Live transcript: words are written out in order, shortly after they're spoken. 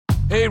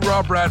Hey,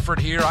 Rob Bradford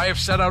here. I have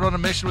set out on a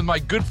mission with my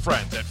good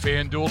friends at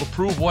FanDuel to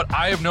prove what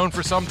I have known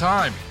for some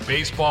time.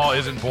 Baseball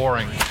isn't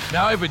boring.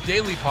 Now I have a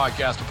daily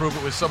podcast to prove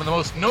it with some of the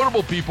most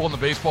notable people in the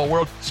baseball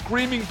world,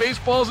 screaming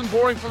baseball isn't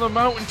boring from the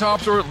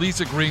mountaintops, or at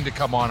least agreeing to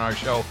come on our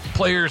show.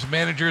 Players,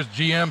 managers,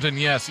 GMs, and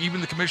yes, even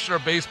the commissioner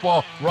of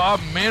baseball, Rob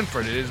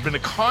Manfred. It has been a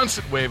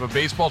constant wave of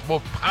baseball's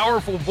most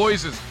powerful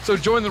voices. So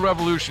join the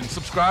revolution.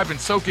 Subscribe and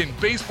soak in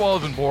Baseball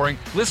Isn't Boring.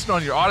 Listen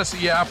on your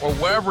Odyssey app or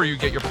wherever you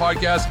get your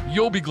podcasts.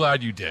 You'll be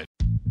glad you did.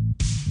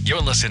 You're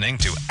listening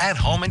to At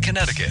Home in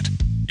Connecticut,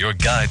 your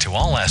guide to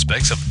all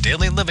aspects of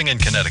daily living in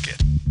Connecticut.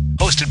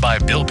 Hosted by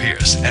Bill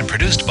Pierce and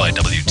produced by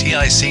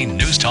WTIC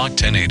News Talk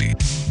 1080.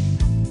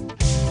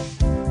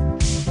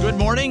 Good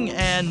morning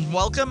and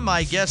welcome.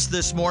 My guest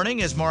this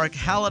morning is Mark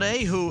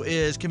Halliday, who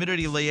is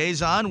Community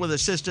Liaison with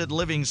Assisted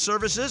Living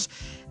Services.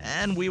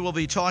 And we will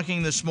be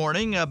talking this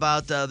morning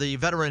about the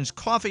Veterans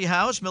Coffee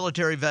House.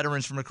 Military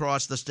veterans from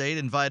across the state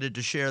invited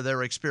to share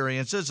their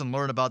experiences and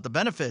learn about the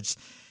benefits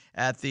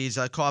at these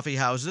coffee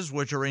houses,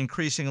 which are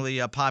increasingly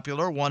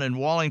popular, one in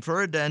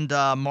Wallingford. And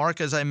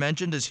Mark, as I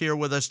mentioned, is here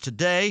with us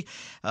today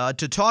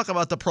to talk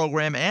about the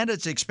program and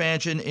its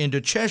expansion into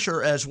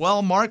Cheshire as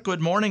well. Mark,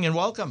 good morning and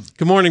welcome.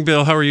 Good morning,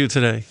 Bill. How are you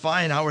today?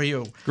 Fine. How are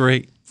you?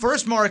 Great.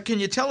 First, Mark, can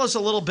you tell us a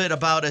little bit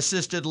about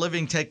assisted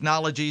living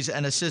technologies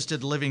and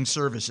assisted living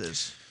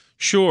services?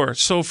 Sure.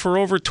 So for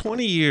over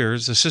 20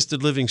 years,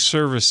 Assisted Living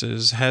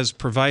Services has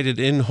provided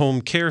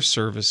in-home care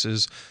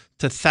services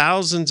to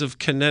thousands of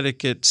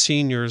Connecticut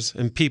seniors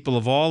and people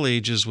of all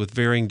ages with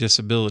varying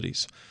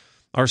disabilities.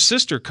 Our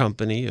sister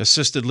company,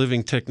 Assisted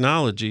Living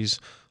Technologies,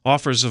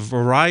 offers a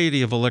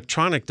variety of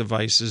electronic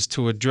devices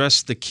to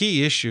address the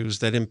key issues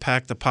that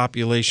impact the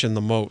population the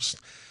most.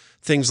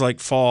 Things like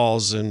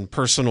falls and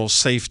personal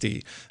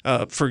safety.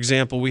 For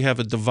example, we have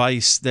a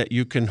device that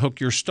you can hook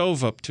your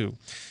stove up to.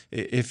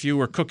 If you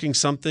were cooking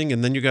something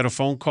and then you got a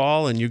phone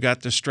call and you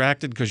got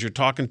distracted because you're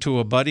talking to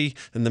a buddy,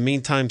 in the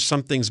meantime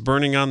something's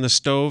burning on the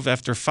stove,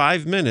 after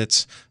 5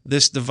 minutes,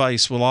 this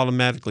device will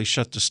automatically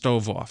shut the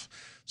stove off.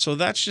 So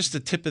that's just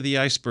the tip of the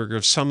iceberg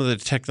of some of the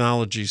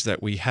technologies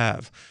that we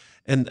have.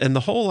 And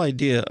the whole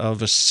idea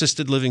of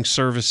assisted living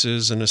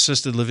services and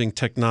assisted living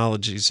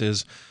technologies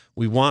is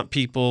we want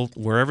people,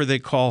 wherever they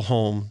call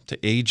home, to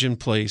age in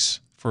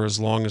place for as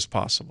long as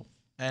possible.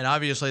 And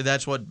obviously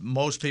that's what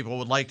most people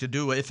would like to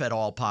do, if at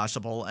all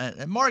possible.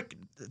 And Mark,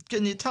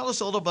 can you tell us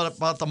a little bit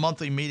about the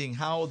monthly meeting,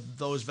 how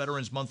those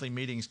Veterans Monthly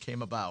Meetings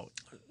came about?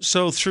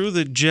 So through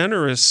the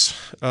generous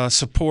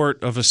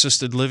support of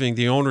assisted living,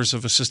 the owners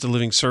of Assisted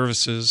Living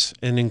Services,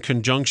 and in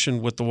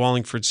conjunction with the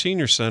Wallingford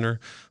Senior Center,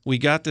 we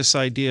got this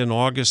idea in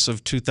August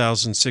of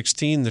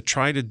 2016 to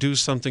try to do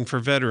something for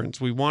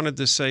veterans. We wanted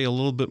to say a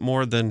little bit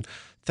more than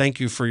thank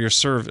you for your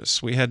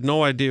service. We had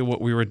no idea what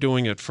we were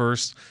doing at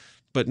first,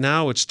 but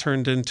now it's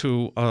turned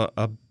into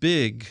a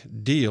big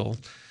deal.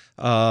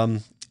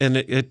 And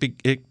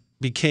it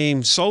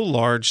became so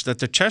large that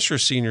the Cheshire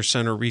Senior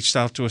Center reached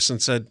out to us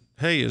and said,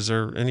 hey, is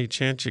there any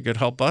chance you could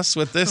help us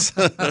with this?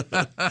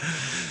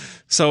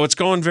 So it's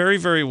going very,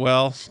 very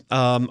well.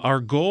 Our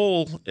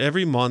goal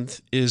every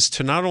month is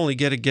to not only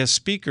get a guest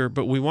speaker,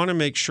 but we want to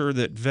make sure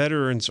that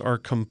veterans are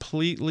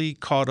completely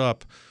caught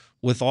up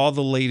with all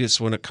the latest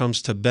when it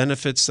comes to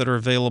benefits that are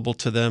available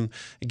to them.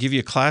 I'll give you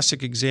a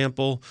classic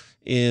example.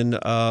 In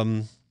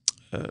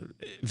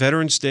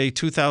Veterans Day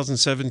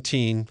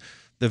 2017,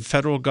 the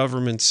federal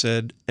government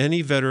said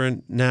any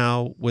veteran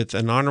now with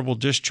an honorable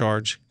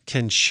discharge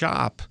can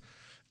shop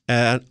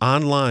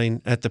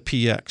online at the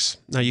PX.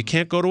 Now, you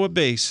can't go to a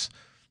base,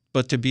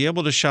 but to be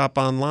able to shop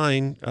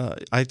online,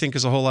 I think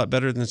is a whole lot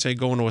better than, say,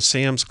 going to a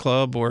Sam's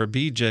Club or a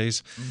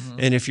BJ's. Mm-hmm.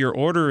 And if your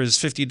order is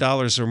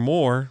 $50 or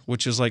more,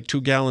 which is like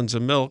 2 gallons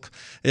of milk,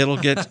 it'll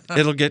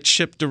get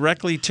shipped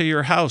directly to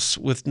your house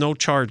with no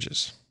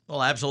charges.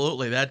 Well,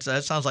 absolutely. That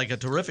sounds like a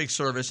terrific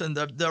service. And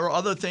there are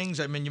other things.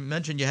 I mean, you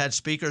mentioned you had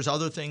speakers.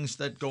 Other things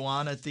that go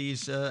on at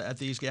these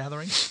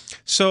gatherings.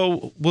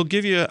 So we'll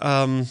give you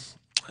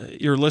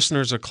your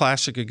listeners a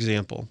classic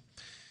example.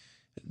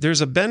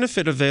 There's a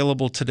benefit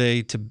available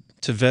today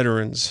to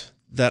veterans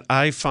that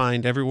I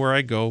find everywhere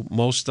I go.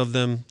 Most of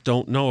them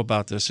don't know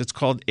about this. It's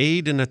called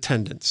aid in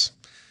attendance.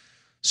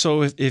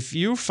 So if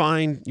you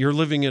find you're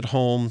living at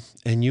home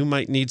and you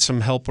might need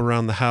some help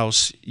around the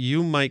house,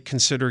 you might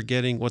consider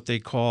getting what they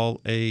call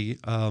a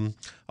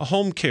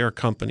home care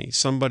company,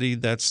 somebody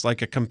that's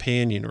like a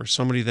companion or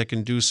somebody that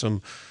can do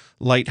some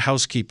light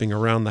housekeeping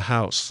around the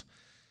house.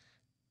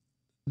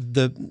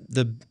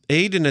 The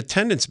aid in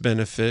attendance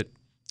benefit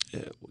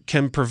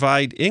can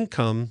provide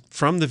income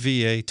from the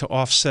VA to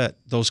offset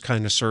those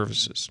kind of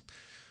services.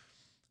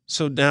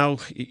 So now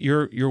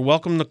you're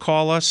welcome to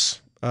call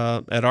us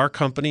at our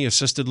company,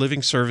 Assisted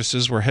Living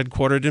Services. We're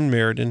headquartered in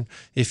Meriden.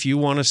 If you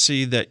want to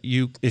see that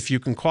if you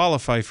can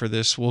qualify for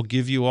this, we'll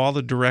give you all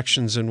the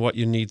directions and what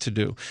you need to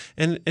do.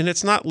 And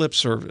it's not lip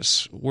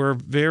service. We're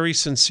very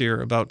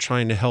sincere about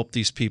trying to help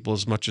these people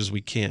as much as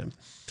we can.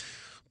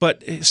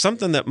 But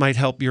something that might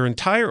help your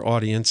entire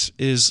audience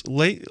is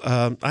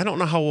I don't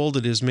know how old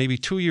it is, maybe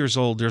 2 years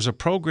old. There's a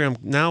program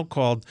now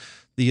called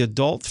the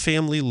Adult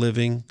Family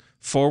Living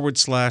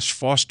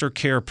 /foster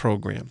care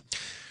program.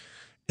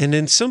 And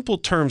in simple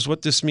terms,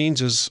 what this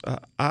means is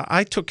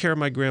I took care of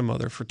my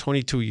grandmother for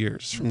 22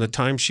 years, from the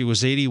time she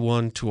was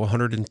 81 to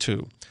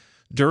 102.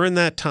 During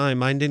that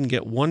time, I didn't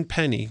get one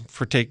penny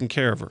for taking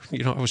care of her.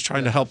 I was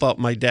trying to help out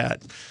my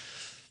dad.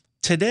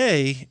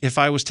 Today, if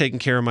I was taking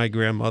care of my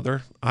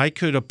grandmother, I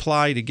could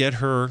apply to get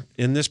her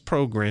in this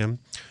program,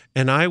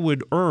 and I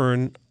would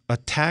earn a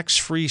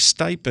tax-free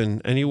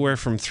stipend anywhere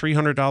from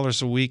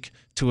 $300 a week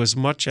to as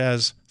much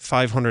as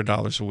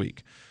 $500 a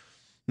week.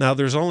 Now,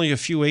 there's only a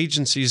few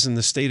agencies in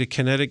the state of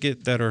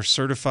Connecticut that are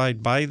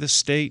certified by the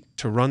state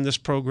to run this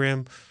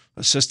program.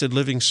 Assisted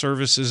Living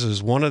Services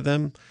is one of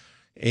them.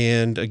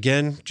 And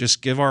again,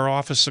 just give our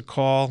office a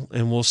call,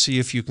 and we'll see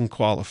if you can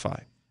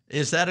qualify.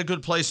 Is that a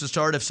good place to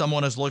start if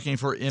someone is looking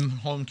for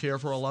in-home care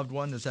for a loved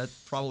one? Is that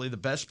probably the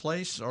best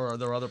place, or are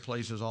there other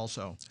places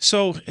also?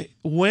 So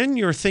when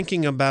you're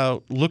thinking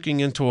about looking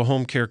into a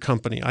home care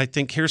company, I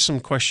think here's some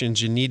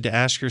questions you need to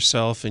ask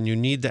yourself, and you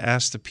need to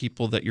ask the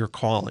people that you're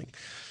calling.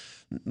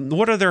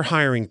 What are their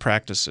hiring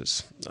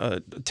practices?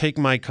 Take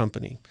my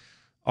company.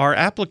 Our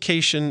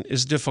application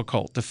is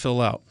difficult to fill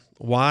out.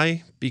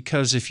 Why?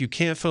 Because if you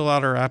can't fill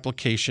out our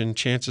application,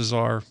 chances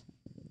are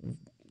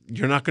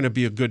you're not going to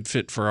be a good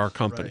fit for our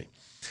company. Right.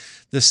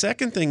 The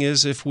second thing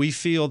is, if we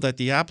feel that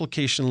the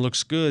application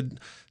looks good,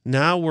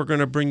 now we're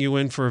going to bring you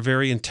in for a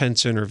very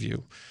intense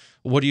interview.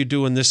 What do you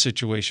do in this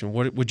situation?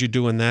 What would you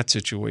do in that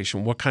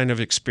situation? What kind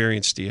of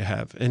experience do you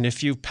have? And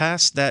if you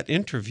pass that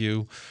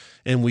interview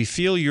and we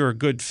feel you're a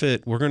good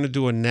fit, we're going to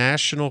do a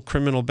national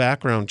criminal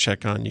background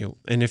check on you.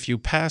 And if you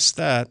pass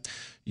that,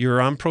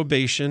 you're on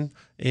probation,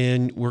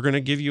 and we're going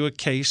to give you a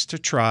case to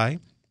try.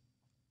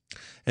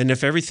 And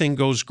if everything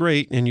goes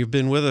great and you've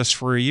been with us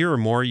for a year or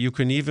more, you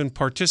can even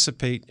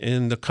participate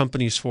in the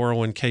company's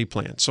 401k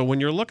plan. So when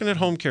you're looking at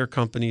home care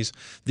companies,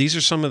 these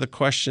are some of the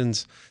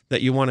questions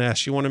that you want to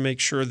ask. You want to make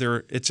sure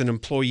it's an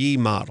employee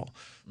model.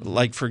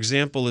 Like, for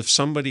example, if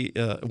somebody,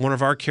 one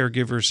of our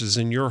caregivers is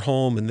in your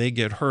home and they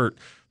get hurt,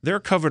 they're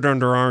covered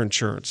under our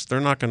insurance. They're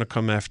not going to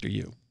come after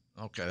you.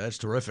 Okay, that's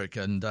terrific,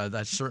 and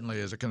that certainly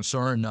is a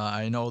concern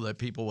I know that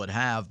people would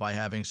have by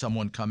having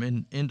someone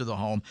come into the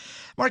home.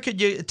 Mark, could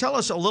you tell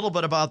us a little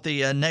bit about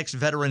the next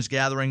Veterans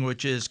Gathering,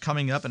 which is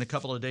coming up in a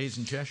couple of days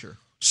in Cheshire?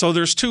 So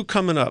there's two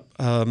coming up.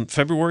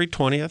 February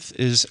 20th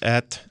is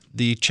at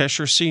the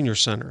Cheshire Senior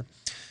Center.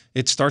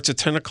 It starts at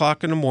 10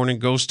 o'clock in the morning,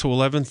 goes to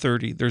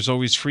 11:30. There's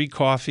always free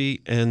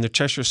coffee, and the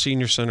Cheshire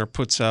Senior Center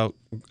puts out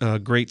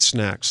great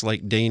snacks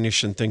like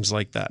Danish and things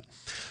like that.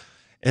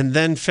 And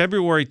then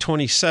February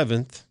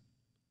 27th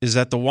is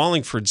at the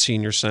Wallingford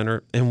Senior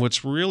Center, and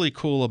what's really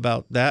cool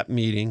about that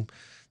meeting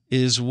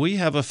is we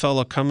have a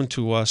fellow coming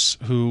to us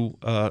who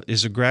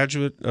is a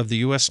graduate of the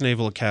U.S.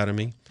 Naval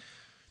Academy,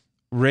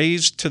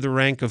 raised to the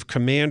rank of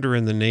commander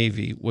in the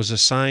Navy, was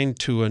assigned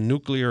to a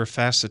nuclear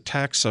fast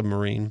attack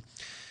submarine,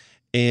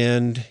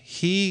 and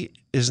he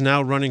is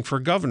now running for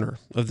governor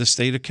of the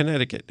state of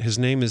Connecticut. His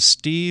name is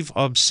Steve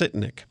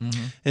Obsitnik.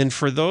 Mm-hmm. And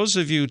for those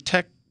of you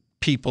tech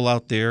people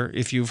out there,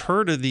 if you've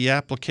heard of the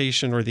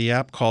application or the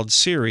app called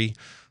Siri,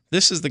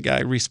 this is the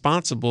guy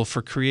responsible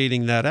for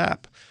creating that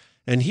app.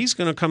 And he's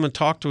going to come and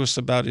talk to us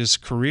about his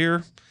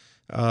career.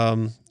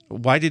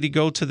 Why did he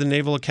go to the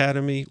Naval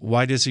Academy?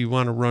 Why does he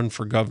want to run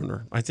for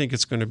governor? I think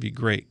it's going to be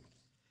great.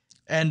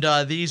 And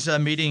these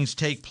meetings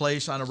take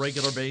place on a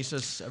regular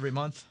basis every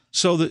month?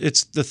 So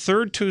it's the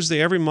third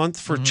Tuesday every month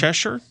for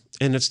Cheshire,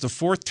 and it's the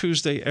fourth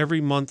Tuesday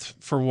every month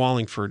for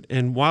Wallingford.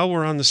 And while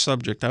we're on the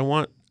subject, I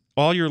want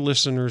all your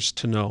listeners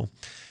to know,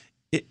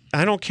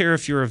 I don't care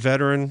if you're a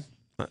veteran,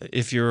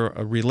 if you're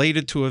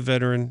related to a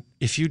veteran,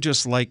 if you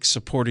just like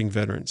supporting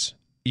veterans,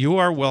 you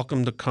are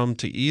welcome to come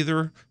to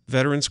either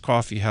Veterans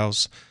Coffee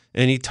House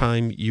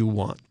anytime you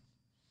want.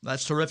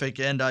 That's terrific.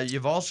 And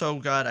you've also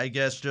got, I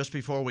guess, just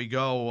before we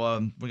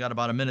go, we got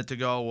about a minute to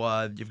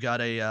go, you've got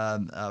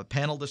a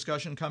panel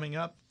discussion coming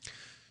up?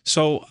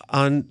 So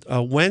on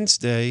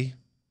Wednesday,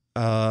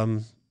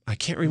 I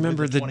can't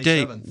remember the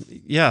date.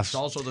 Yes. It's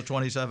also the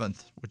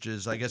 27th, which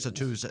is, I guess, a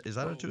Tuesday. Is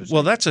that a Tuesday?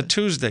 Well, that's a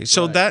Tuesday.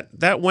 So right.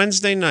 that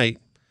Wednesday night,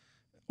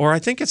 or I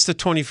think it's the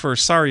 21st.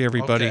 Sorry,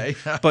 everybody.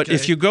 Okay. But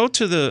if you go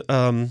to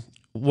the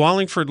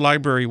Wallingford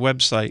Library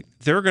website,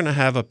 they're going to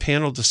have a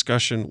panel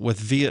discussion with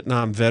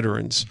Vietnam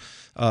veterans.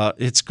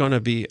 It's going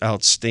to be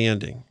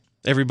outstanding.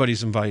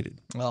 Everybody's invited.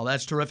 Well,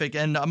 that's terrific.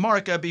 And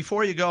Mark,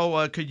 before you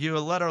go, could you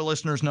let our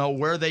listeners know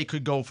where they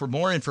could go for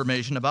more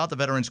information about the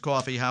Veterans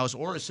Coffee House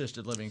or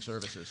Assisted Living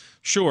Services?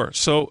 Sure.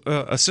 So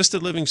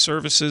Assisted Living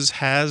Services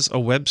has a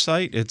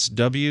website. It's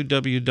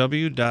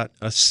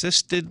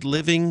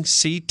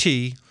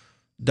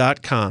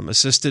www.assistedlivingct.com.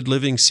 Assisted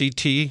Living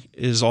CT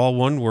is all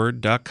one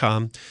word,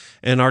 .com.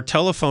 And our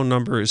telephone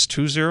number is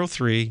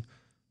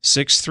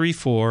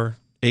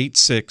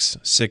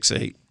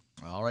 203-634-8668.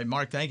 All right,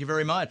 Mark, thank you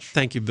very much.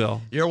 Thank you,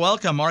 Bill. You're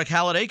welcome. Mark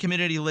Halliday,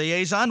 Community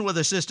Liaison with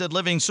Assisted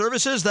Living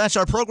Services. That's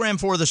our program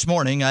for this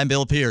morning. I'm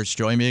Bill Pierce.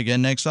 Join me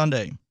again next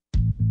Sunday.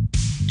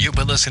 You've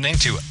been listening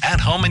to At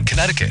Home in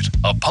Connecticut,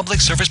 a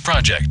public service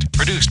project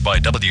produced by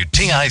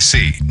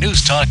WTIC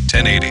News Talk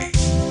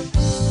 1080.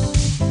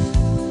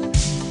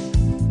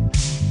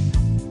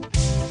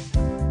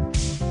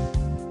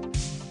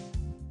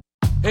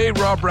 Hey,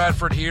 Rob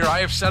Bradford here. I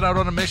have set out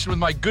on a mission with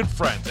my good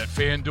friends at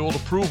FanDuel to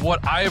prove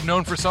what I have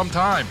known for some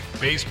time.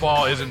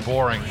 Baseball isn't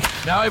boring.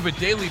 Now I have a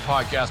daily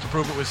podcast to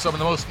prove it with some of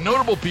the most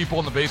notable people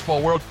in the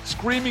baseball world,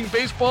 screaming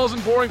baseball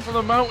isn't boring from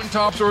the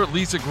mountaintops, or at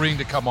least agreeing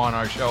to come on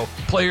our show.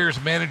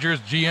 Players, managers,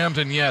 GMs,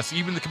 and yes,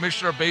 even the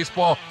commissioner of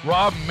baseball,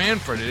 Rob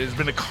Manfred. It has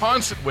been a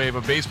constant wave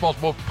of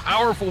baseball's most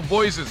powerful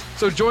voices.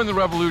 So join the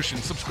revolution.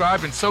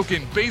 Subscribe and soak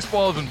in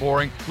Baseball Isn't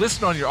Boring.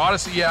 Listen on your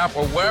Odyssey app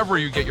or wherever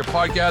you get your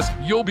podcasts.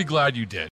 You'll be glad you did.